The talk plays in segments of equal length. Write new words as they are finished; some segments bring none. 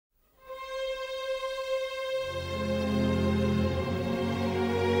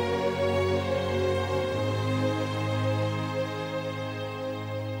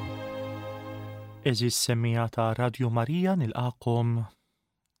Eżis semmija ta' Radju Marija nilqakom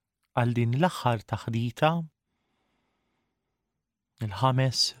għal din l-aħħar taħdita,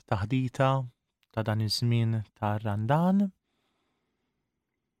 il-ħames taħdita ta' dan iż-żmien ta' Randan.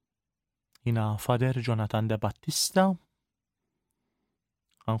 Jina Fader Jonathan Debattista,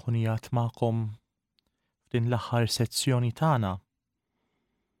 għankunijat ma'kom f'din l-aħħar sezzjoni tagħna.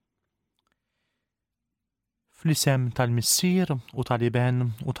 Fl-isem tal-Missier u tal-Iben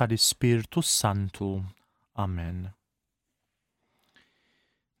u tal-Ispirtu Santu. Amen.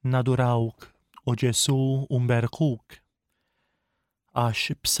 Nadurawk, o Ġesu, u nberkuk,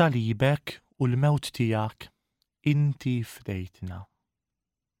 għax b'salibek u l-mewt tiegħek inti fdejtna.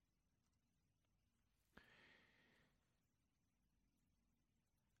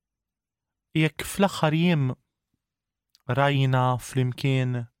 Jekk fl-aħħar jiem rajna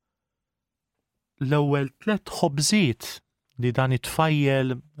flimkien l-ewwel 3 ħobżiet li dan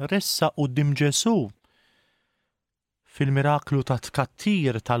it-tfajjel ressa quddiem Ġesu fil-miraklu ta'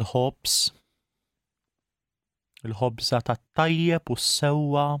 tkattir tal-ħobż, il-ħobża tat-tajjeb u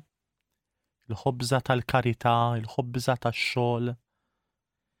s-sewwa, il-ħobża tal-karità, il-ħobża tax-xogħol.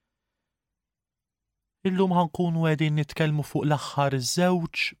 Illum ħankunu qegħdin nitkellmu fuq l-aħħar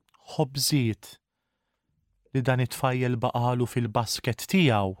 2 ħobżiet li dan it-tfajjel baqalu fil-basket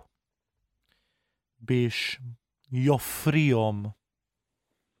tiegħu biex joffrihom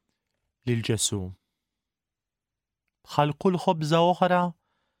lil Ġesu. Bħal kull ħobża oħra,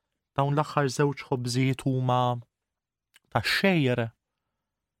 dawn l-aħħar 2 ħobżiet huma tax-xejr.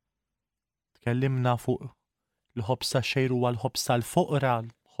 Tkellimna fuq il-ħobż tax-xejr huwa l-ħobż tal-foqra,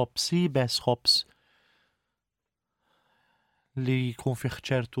 l-ħobż ibes, ħobż li jkun fih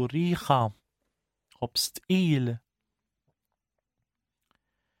ċertu riħa, ħobż tqil.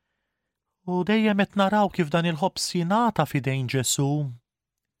 U dejjem qed naraw kif dan il-ħobż jingħata f'idejn Ġesu.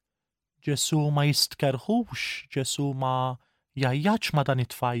 Ġesu ma jistkerħux, Ġesu ma jajjaċ ma dan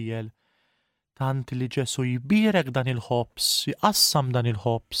it-tfajjel. Tant li Ġesu jbierek dan il-ħobż, jqassam dan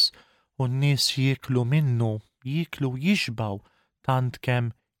il-ħobż u n-nies jieklu minnu, jieklu jixbaw tant kemm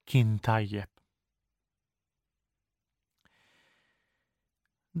kien tajjeb.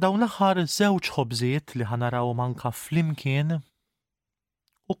 Dawn l-aħħar 2 ħobżiet li ħanaraw manka flimkien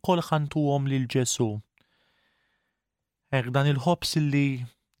ukoll ħantuhom lil Ġesu. Hekk dan il-ħobż li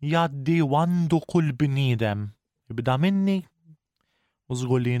jgħaddi għandu kull bniedem, jibda minni u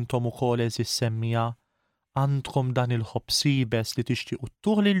żgur li intom ukoll eżis semmija għandkom dan il-ħobż ibes li tixtiequ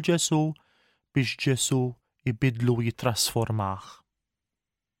ttuh lil Ġesu biex Ġesu ibidlu u jitrasformah.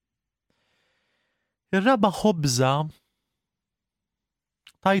 Ir-raba' ħobża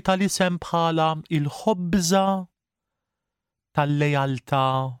tajta l-isem bħala il-ħobża tal-lejaltà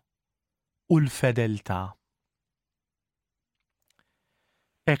u l-fedeltà.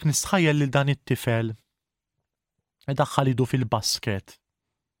 Hekk nistħajjel lil dan it-tifel idaħħal idu fil-basket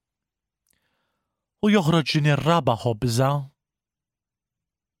u joħroġ din ir-raba' ħobża,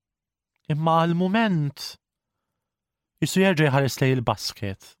 imma għal-mument jissu jerġa' jħares lejn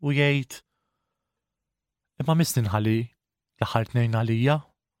il-basket u jgħid imma misni nħalli l-aħħar 2 għalija.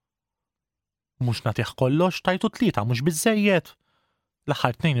 Mhux nagħtih kollox, tajtu 3 mhux biżżejjed.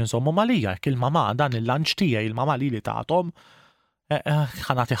 L-aħħar 2 insommu malija, jekk il-mama dan il-lanċ tiegħi il-mama li tagħthom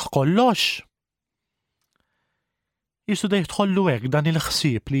ħa nagħtih kollox. Jisu dej tħollu hekk dan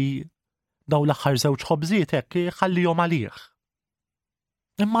il-ħsieb li daw l-aħħar 2 ħobżiet hekk ħallihom għalih.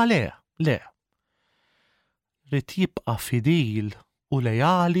 Imma le. Rid jibqa' fidil u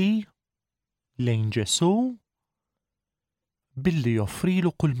lejali lejn Ġesu billi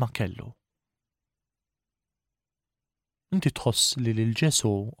joffrilu kull ma kellu. Inti tħoss li lil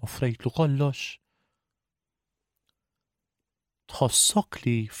Ġesu offrejtlu kollox? Tħossok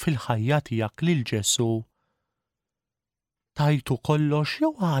li fil-ħajja tiegħek lil Ġesu tajtu kollox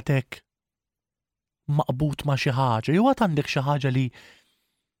jew għadek maqbut ma' xi ħaġa, jew għad għandek xi ħaġa li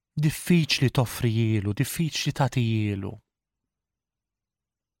diffiċli toffrijielu, diffiċli tagħtijielu.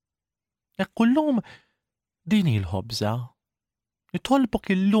 Hekk kullum din il-ħobża.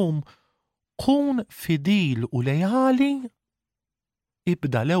 Nitolbok illum kun fidil u lejali,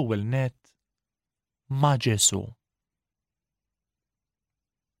 ibda l-ewwel nett ma' Ġesu.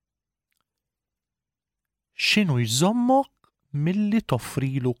 X'inhu jżommok milli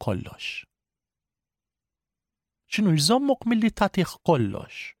toffrilu kollox? X'inhu jżommok milli tagħtih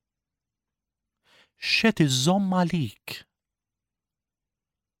kollox? X'qed iżomm għalik?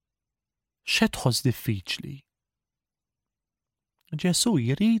 X'qed tħoss diffiċli? Ġesu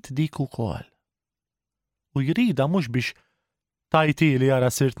jrid dik ukoll. U jrida mhux biex tajti li jara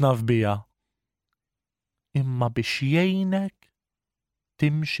sirt naf bija, imma biex jgħinek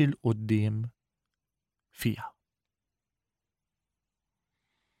timxi l-qoddim fija.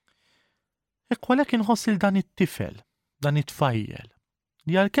 Għalhekk inħoss il dan it-tifel, dan it-tfajjel,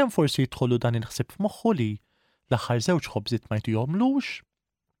 li għalkemm forsi jidħolu dan il-ħsieb f'moħħu li l-aħħar żewġ ħobżiet ma jtihomlux,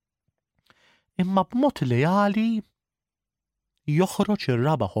 imma b'mod lejali joħroġ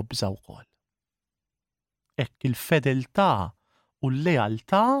ir-raba' ħobża wkoll. Hekk il-fedeltà u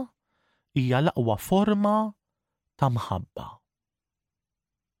l-lealtà hija l-aqwa forma ta' mħabba.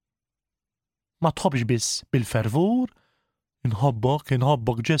 Ma tħobbx biss bil-fervur,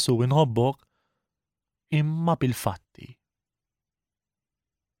 inħobbok Ġesu, inħobbok, imma bil-fatti.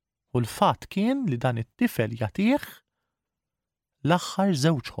 U l-fatt kien li dan it-tifel jagħtih l-aħħar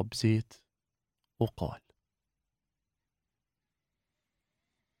żewġ ħobżiet ukoll.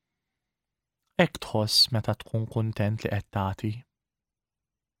 Hekk tħoss meta tkun kuntent li qed tagħti.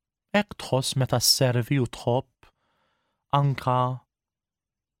 Hekk tħoss meta sservi u tħobb anka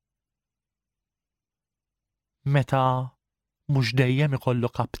meta mhux dejjem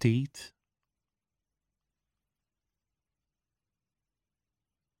ikollok aptit.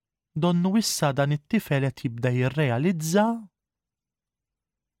 Donnu issa dan it-tifel qed jibda jirrealizza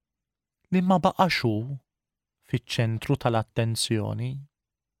li ma baqax hu fiċ-ċentru tal-attenzjoni.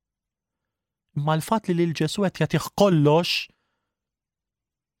 Imma l-fatt li lil Ġesu qed jagħtih kollox,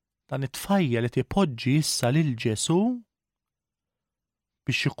 dan it-tfajjel qed ipoġġi issa lil Ġesu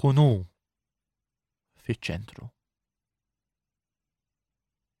biex ikun hu fiċ-ċentru.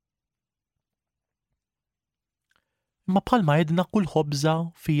 Imma bħalma għedna kull ħobża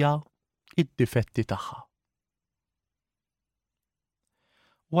fija id-difetti tagħha.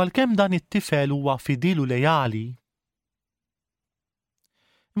 U għalkemm dan it-tifel huwa fidil u lejali,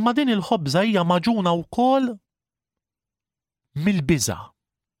 imma din il-ħobża hija maġuna wkoll mill-biża'.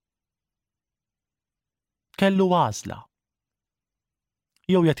 Kellu għażla.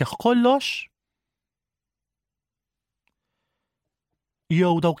 Jew jagħtih kollox,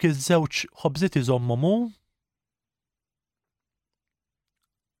 jew dawk iż-żewġ ħobżiet iżommhom hu,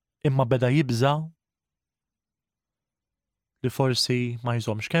 imma beda jibża li forsi ma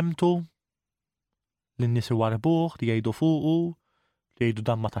jżommx kemmtu, li n-nies iwarbuh, li jgħidu fuqu, li jgħidu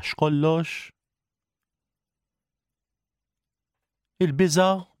dan ma tax kollox. Il-biża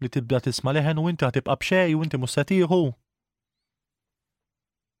li tibda tisma' leħen u inti ħatibqa' b'xejn u inti mhux se tieħu.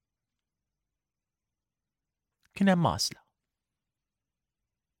 Kien hemm għażla.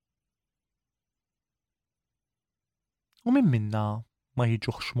 U minn minna ma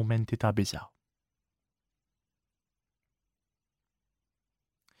jiġuħx mumenti ta' biża'.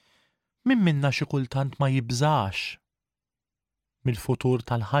 Min minna xi kultant ma jibżax mill-futur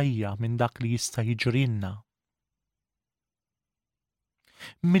tal-ħajja minn dak li jista' jiġrilna.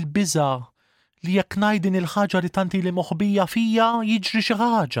 Mill-biża' li jekk ngħidin il-ħaġa li tanti li moħbija fija jiġri xi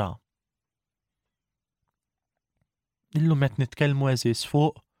ħaġa. Illum qed nitkellmu eżis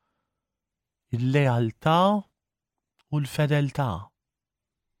fuq il-lealtà u l-fedeltà.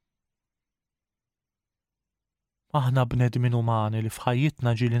 Aħna bnedmin umani li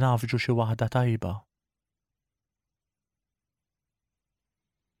f'ħajjitna ġieli nafġu xi waħda tajba.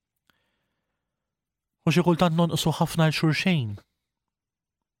 U xi kultant nonqsu ħafna l xulxejn.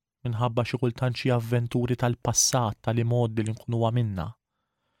 Minħabba xi kultant xi avventuri tal-passat tal-imoddi li nkunu għamilna.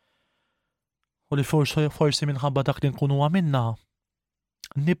 U li forsi minħabba dak li nkunu għamilna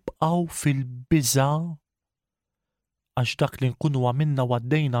nibqgħu fil-biża' għax dak li nkunu għamilna u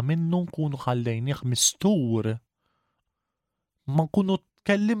għaddejna minnu nkunu ħallejnieh mistur. Ma nkunu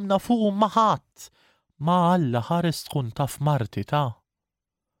tkellimna fuq ma ħadd, ma Alla ħares tkun taf marti ta'.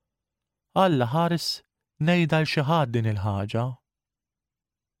 Alla ħares ngħidha l xi ħadd din il-ħaġa.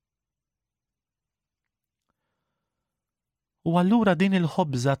 U allura din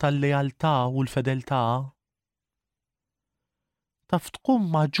il-ħobża tal-lealtà u l-fedeltà taf tkun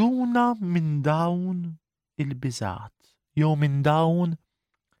maġuna minn dawn il-biżat jew minn dawn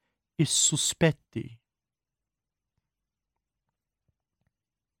is-suspetti.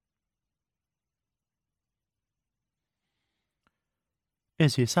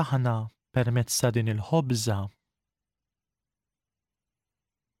 Eżis aħna permezz ta' din il-ħobża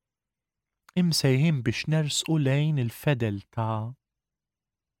imsejħin biex nersqu lejn il-fedeltà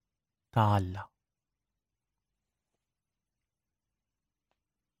ta' Alla.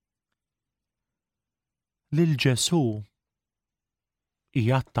 Lil Ġesu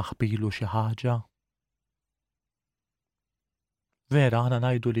hija taħbilu xi ħaġa. Vera aħna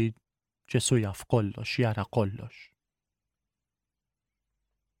ngħidu li Ġesu jaf kollox, jara kollox.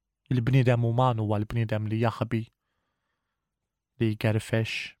 Il-bniedem uman huwa l-bniedem li jaħbi, li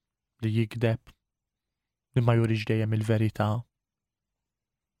jgerfex, li jikdeb, li ma jurix dejjem il-verità.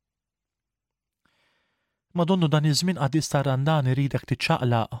 Madonnu dan iż-żmien qad jistarrandan iridek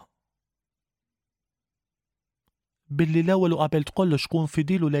tiċċaqlaq. Billi l-ewwel u qabel kollox tkun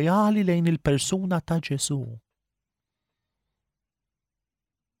fidil u lejali lejn il-persuna ta' Ġesu.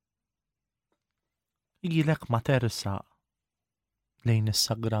 Ilek ma tersaq lejn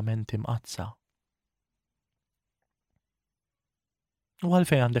is-sagramenti mqazza. U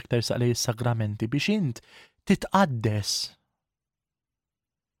għalfejn għandek tersaq lejn is-sagramenti biex int titqaddes.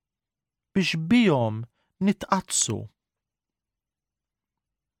 Biex bihom nitqazzu.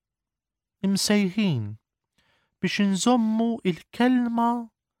 Imsejħin biex inżommu il-kelma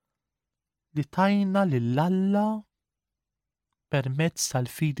li tajna lill-Alla permezz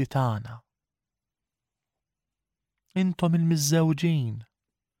tal-fidi tagħna. Intom il-miżżewġin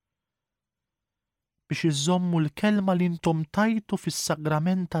biex iżommu l-kelma li intom tajtu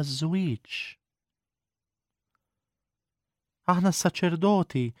fis-sagrament taż-żwieġ. Aħna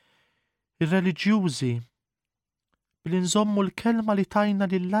s-saċerdoti, ir-reliġjużi, billi nżommu l-kelma li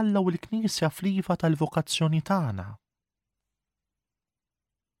tajna lill-Alla u l-Knisja fl-iva tal-vokazzjoni tagħna.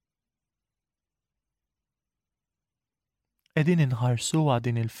 Qegħdin inħarsuha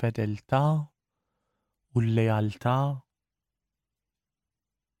din il-fedeltà u l-lejaltà.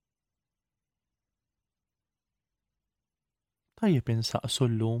 Tajjeb insaqsu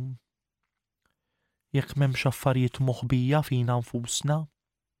llum jekk m'hemmx affarijiet moħbija fina nfusna.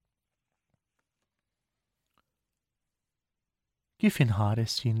 Kif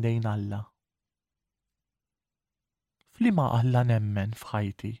inħares jien lejn Alla? F'liema Alla nemmen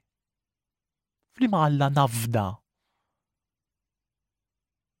f'ħajti? F'liema Alla nafda?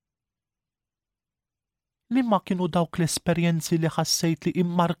 Liema kienu dawk l-esperjenzi li ħassejt li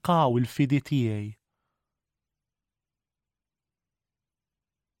immarkaw il-fidi tiegħi?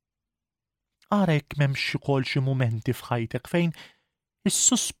 Ara jekk m'hemmx ukoll xi mumenti f'ħajtek fejn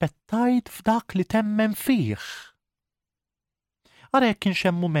issuspettajt f'dak li temmen fih. Ara jekk kienx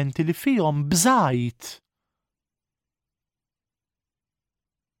hemm mumenti li fihom bżajt.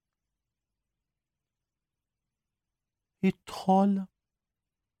 Idħol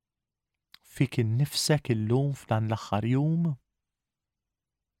fik innifsek illum f'dan l-aħħar jum.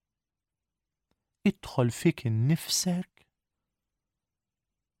 Idħol fik innifsek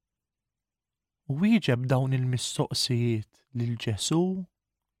u wieġeb dawn il-mistoqsijiet lil Ġesu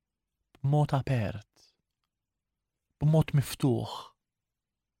b'mod apert, b'mod miftuħ,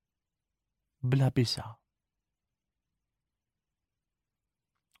 bla biża'.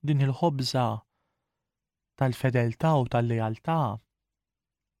 Din il-ħobża tal-fedeltà u tal-lejaltà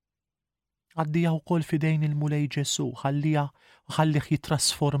għaddija wkoll fidejn il-mulej Ġesu, ħallih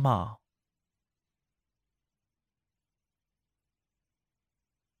jitrasforma.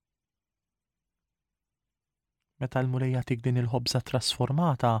 Meta l-mulej jagħtik din il-ħobża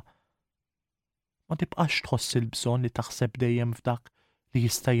trasformata, ma tibqax tħoss il-bżonn li taħseb dejjem f'dak li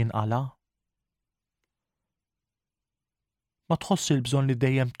jista' jinqala'. Ma tħoss il-bżonn li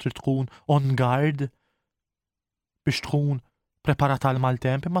dejjem trid tkun on guard biex tkun preparata għal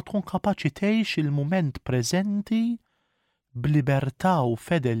maltemp, imma tkun kapaċi tgħix il-mument preżenti b'libertà u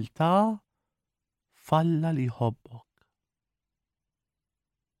fedeltà f'Alla li jħobbok.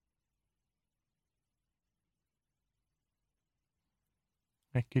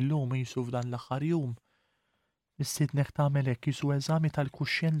 Hekk illum qisu f'dan l-aħħar jum nistiednek tagħmel hekk qisu eżami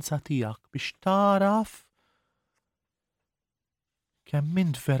tal-kuxjenza tiegħek biex taraf kemm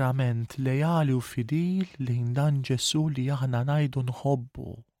int verament lejali u fidil lejn dan Ġesu li aħna ngħidu nħobbu.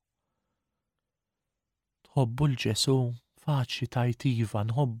 Tħobbu l-Ġesu, faċli tajt iva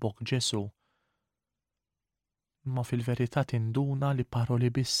nħobbok Ġesu. Imma fil-verità tinduna li paroli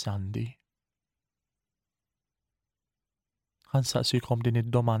biss għandi. Ħansaqsikom din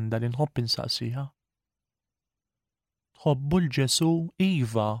id-domanda li nħobb insaqsiha. Tħobbu l-Ġesu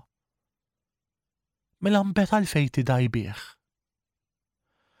iva. Mela mbagħad għalfejn tidaj bih.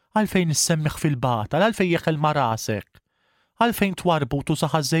 Għalfejn issemmiħ fil-batal, għalfejn jeħel ma' rasek, għalfejn twarbut u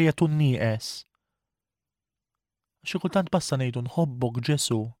saħażejjed u nnieqes. Xi kultant basta ngħidu nħobbok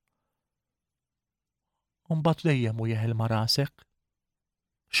Ġesu. U mbagħad dejjem u jeħel ma' rasek.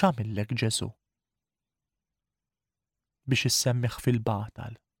 X'għamillek Ġesu? Biex issemmiħ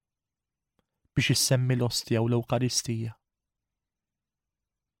fil-batal, biex issemmi l-ostja u l-Ewkaristija.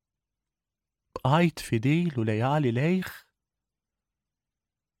 Bqajt fidil u lejali lejh?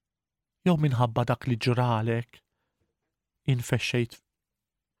 Jew minħabba dak li ġralek infexxejt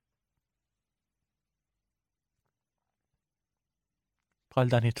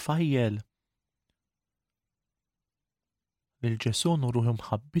bħal dan it-tfajjel lil Ġesu nuruh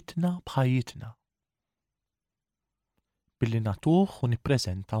mħabbitna bħajjitna billi nagħtuh u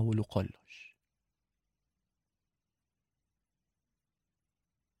nippreżentawlu kollox.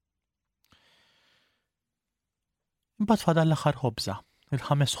 Mbagħad fadal l-aħħar ħobża,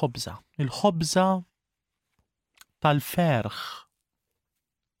 il-5 ħobża, il-ħobża tal-ferħ.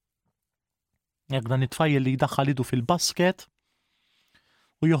 Jekk dan it-tfajjel li jdaħħal idu fil-basket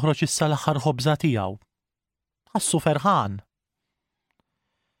u joħroġ issa l-aħħar ħobża tiegħu. Ħassu ferħan.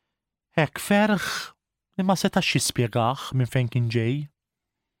 Hekk ferħ li ma setax jispjegah minn fejn kien ġej.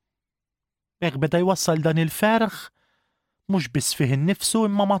 Hekk beda jwassal dan il-ferħ mhux biss fih innifsu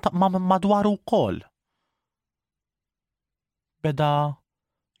imma madwaru wkoll. Beda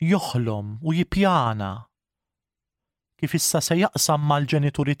joħlom u jippjana kif issa se jaqsam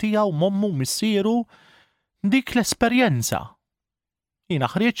mal-ġenituri tiegħu mommu missieru dik l-esperjenza. Jiena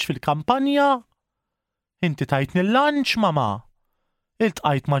ħriġ fil-kampanja, inti tajtni l-lanċ mama,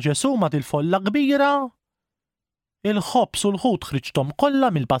 iltqajt ma' Ġesu ma' dil-folla kbira, il-ħobs u l-ħut ħriġtom kollha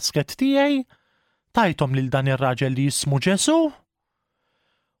mill-basket tiegħi, tajtom lil dan ir-raġel li jismu Ġesu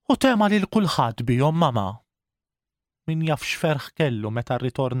u tema lil kulħadd bihom mama. Min jaf x'ferħ kellu meta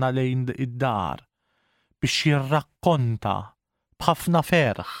rritorna lejn id-dar biex jirrakkonta b'ħafna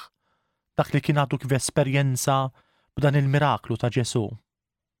ferħ dak li kien għadu kif esperjenza b'dan il-miraklu ta' Ġesu.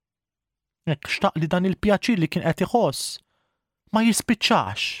 Hekk xtaq li dan il-pjaċir li kien qed iħoss ma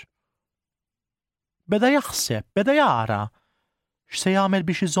jispiċċax. Beda jaħseb, beda jara x'se jagħmel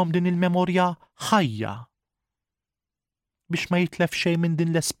biex iżomm din il-memorja ħajja biex ma jitlef xejn minn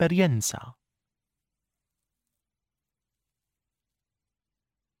din l-esperjenza.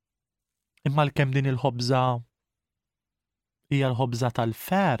 Imma l-kemm din il-ħobża hija l-ħobża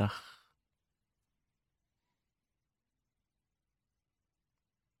tal-ferħ.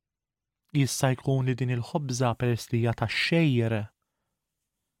 Jista' jkun li din il-ħobża peress li hija tax-xejr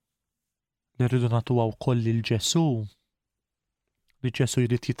li rridu nagħtuha wkoll lil Ġesu, li Ġesu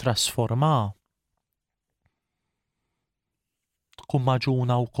jrid jitrasforma. Tkun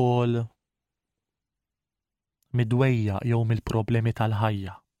maġuna wkoll midwejja jew mill-problemi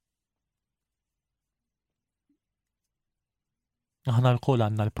tal-ħajja. Aħna l-kol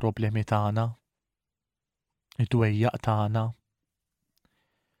għandna l-problemi tagħna, id-dwejjaq tagħna,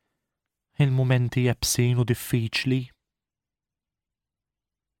 il-mumenti jebsin u diffiċli.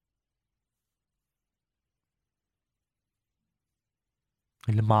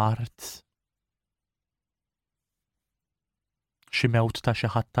 Il-mart, xi mewt ta'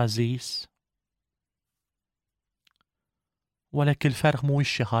 xi ħadd għażiż. U għalhekk il-ferħ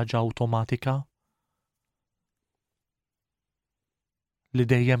mhuwiex xi ħaġa awtomatika li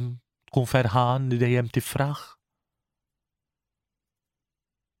dejjem tkun ferħan, li dejjem tifraħ.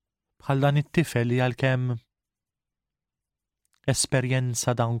 Bħal dan it-tifel li għalkemm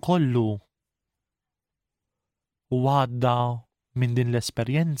esperjenza dan kollu u għadda minn din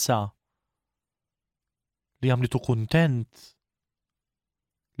l-esperjenza li għamlitu kuntent,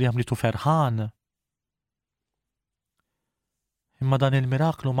 li għamlitu ferħan. Imma dan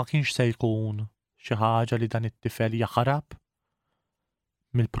il-miraklu ma kienx se jkun xi ħaġa li dan it-tifel jaħarab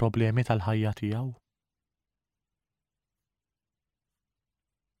mill-problemi tal-ħajja tiegħu.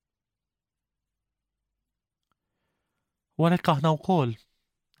 U għalhekk aħna wkoll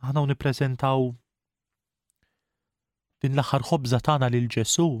aħna nippreżentaw din l-aħħar ħobża tagħna lil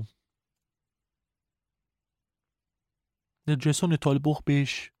Ġesu. Lil Ġesu nitolbuh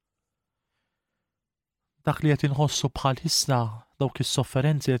biex dak li qed inħossu bħalissa, dawk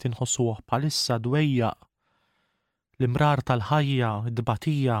is-sofferenzi li qed inħossuh bħalissa dwejjaq, l-imrar tal-ħajja,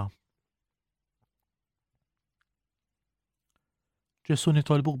 id-dbatija. Ġesu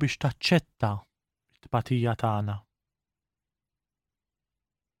nitolbuk biex taċċetta id-dbatija tagħna.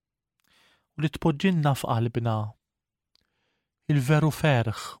 U li tpoġġilna f'qalbna il-veru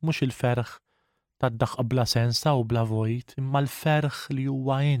ferħ, mhux il-ferħ tad-daħq bla sensa u bla vojt, imma l-ferħ li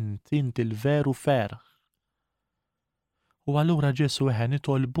huwa int il-veru ferħ. U allura Ġesu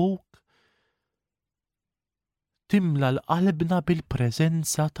nitolbuk timla l-qalbna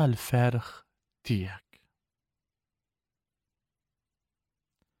bil-preżenza tal-ferħ tiegħek.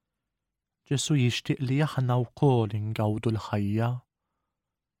 Ġesu jixtieq li aħna wkoll ingawdu l-ħajja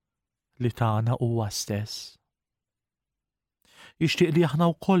li tagħna huwa stess. Jixtieq li aħna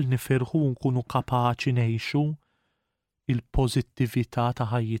wkoll nifirħu nkunu kapaċi ngħixu il-pożittività ta'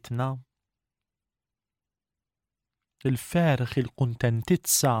 ħajjitna. Il-ferħ,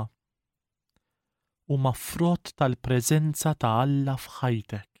 il-kuntentizza huma frott tal-preżenza ta' Alla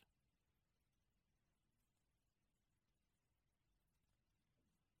f'ħajtek.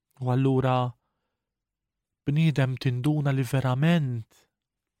 U allura bniedem tinduna li verament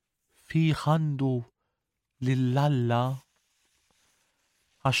fih għandu lill-Alla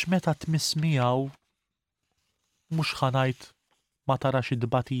għax meta tmiss miegħu mhux ħanajt ma tarax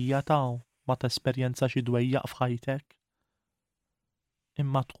id-dbatija taw. ma tesperjenza xi dwejjaq f'ħajtek,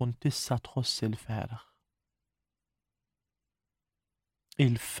 imma tkun tista' tħoss il-ferħ.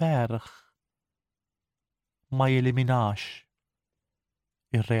 Il-ferħ ma jeliminax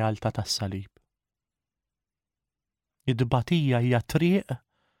ir-realtà tas-salib. Id-dbatija hija triq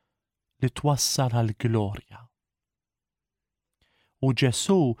li twassal għall-glorja. U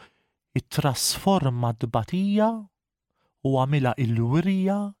Ġesu ittrasforma d-dbatija u għamilha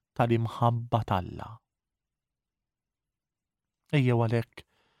il-wirja tal-imħabba tal-Alla. Ejjew għalhekk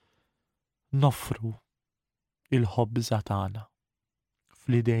nofru il-ħobża tagħna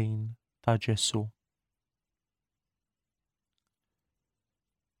fl-idejn ta' Ġesu.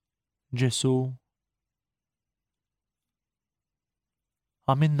 Ġesu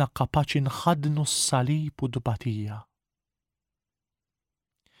għamilna kapaċi nħadnu s-salib u d-dbatija.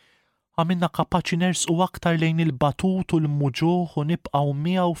 Għamilna kapaċi nersqu aktar lejn il-batut u l-muġuħ u nibqgħu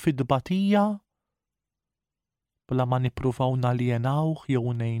miegħu fid-dbatija bla ma nippruvaw naljenawh jew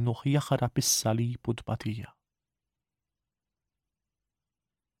ngħinuh jaħrab is-salib u d-dbatija.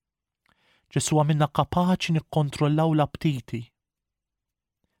 Ġesu għamilna kapaċi nikkontrollaw l-apptiti.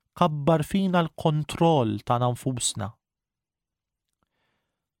 Kabbar fina l-kontroll tagħna nfusna.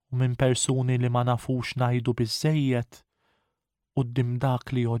 U minn persuni li ma nafux ngħidu biżżejjed quddiem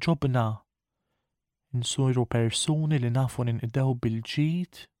dak li joġobna, insiru persuni li nafu ninqdew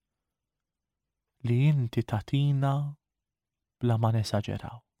bil-ġid li inti tatina bla ma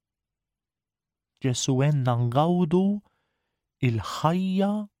nesaġeraw. Ġesu għenna ngawdu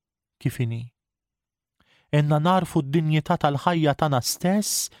il-ħajja kif inhi. Enna narfu d-dinjità tal-ħajja tagħna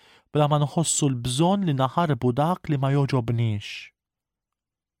stess bla ma nħossu l-bżonn li naħarbu dak li ma joġobniex.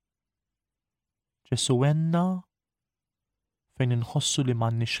 Ġesu għenna fejn inħossu li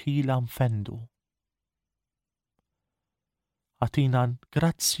m'għandniex ħila nfendu. Għatina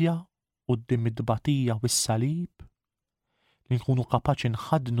grazzja quddiem id-dbatija u s-salib li nkunu kapaċi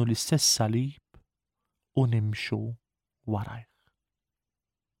nħadnu l-istess salib u nimxu warajh.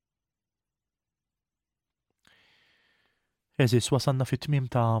 Eżis, wasanna fit-tmiem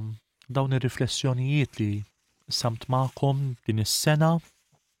ta' dawn ir-riflessjonijiet li samt magħkom din is-sena.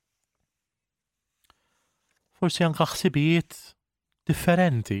 Forsi anke ħsibijiet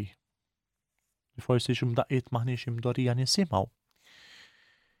differenti. Forsi x'imdaqqiet maħniex imdorija nisimgħu.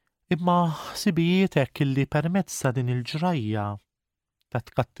 Imma ħsibijiet hekk illi permezz ta' din il-ġrajja ta'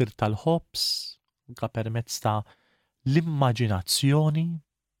 tkattir tal-ħobs, anke permezz ta' l-immaġinazzjoni,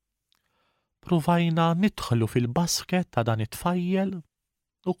 pruvajna nidħlu fil-basket ta' dan it-tfajjel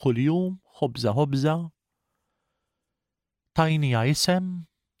u kuljum ħobża tajnija isem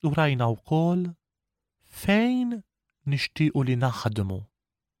u rajna wkoll fejn nixtiequ li naħdmu,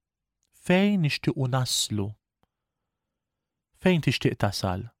 fejn nixtiequ naslu, fejn tixtieq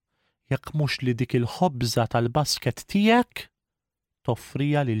tasal, jekk mhux li dik il-ħobża tal-basket tiegħek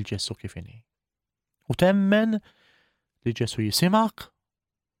toffrija lil Ġesu kif inhi. U temmen li Ġesu jisimak,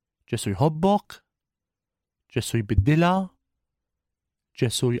 Ġesu jħobbok, Ġesu jbiddilha,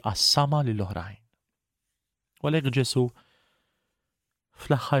 Ġesu jqassama lill-oħrajn. U għalhekk Ġesu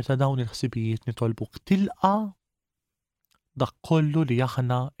fl-aħħar ta' dawn il-ħsibijiet nitolbuk tilqa' dak kollu li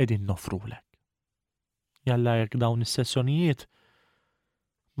aħna qegħdin nofrulek. Jalla jekk dawn is-sessjonijiet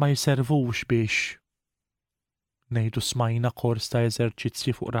ma jservux biex ngħidu smajna kors ta'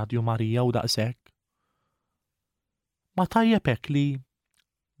 eżerċizzi fuq Radju Marija u daqshekk. Ma tajjeb hekk li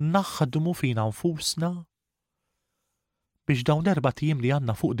naħdmu fina nfusna biex dawn 4 tiem li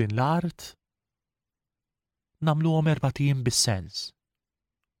għandna fuq din l-art nagħmluhom 4 tiem bis-sens.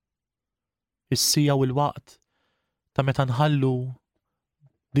 Is-sija u l-waqt ta' meta nħallu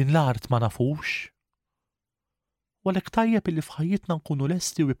din l-art ma nafux, u għalhekk tajjeb illi f'ħajjitna nkunu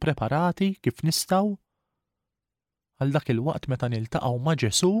lesti u ppreparati kif nistgħu għal dak il-waqt meta niltaqgħu ma'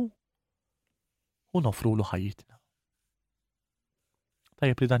 Ġesu u nofrulu ħajjitna.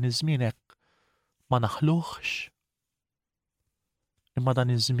 Tajjeb li dan iż-żmien hekk ma naħluhx, imma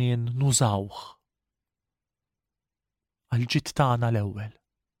dan iż-żmien nużawh għal ġid tagħna l-ewwel.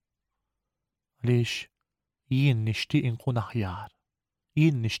 Għaliex jien nixtieq inkun aħjar,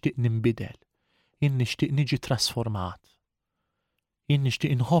 jien nixtieq ninbidel, jien nixtieq niġi trasformat, jien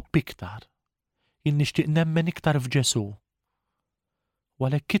nixtieq inħobb iktar, jien nixtieq nemmen iktar f'Ġesu. U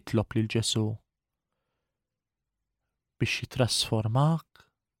għalhekk kitlob lil Ġesu biex jitrasformak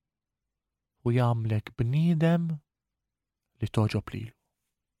u jagħmlek bniedem li toġob lilu.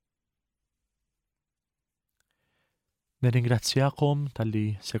 Nirringrazzjakom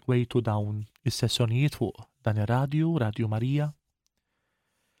tal-li segwejtu dawn is-sessjonijiet fuq dan ir-radju, Radju Marija.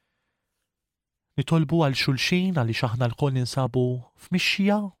 Nitolbu għal xulxin għaliex aħna lkoll ninsabu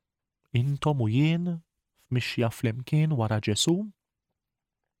f'mixja intom u jien f'mixja flimkien wara Ġesu,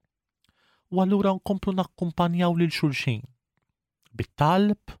 u allura nkomplu nakkumpanjaw lil xulxin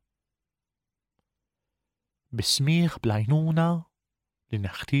bit-talb, bis-smigħ bl-għajnuna li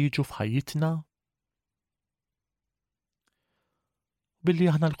neħtieġu f'ħajjitna, billi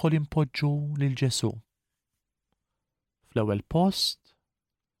aħna l-kol impoġġu lil Ġesu fl-ewwel post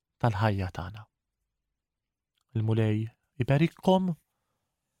tal-ħajja tagħna. Il-Mulej iberikkom u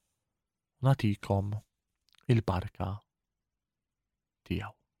nagħtikom il-barka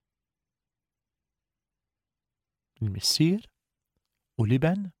tiegħu. Il-Missier u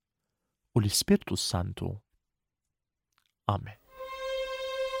l-Iben u l-Ispirtu Santu. Amen.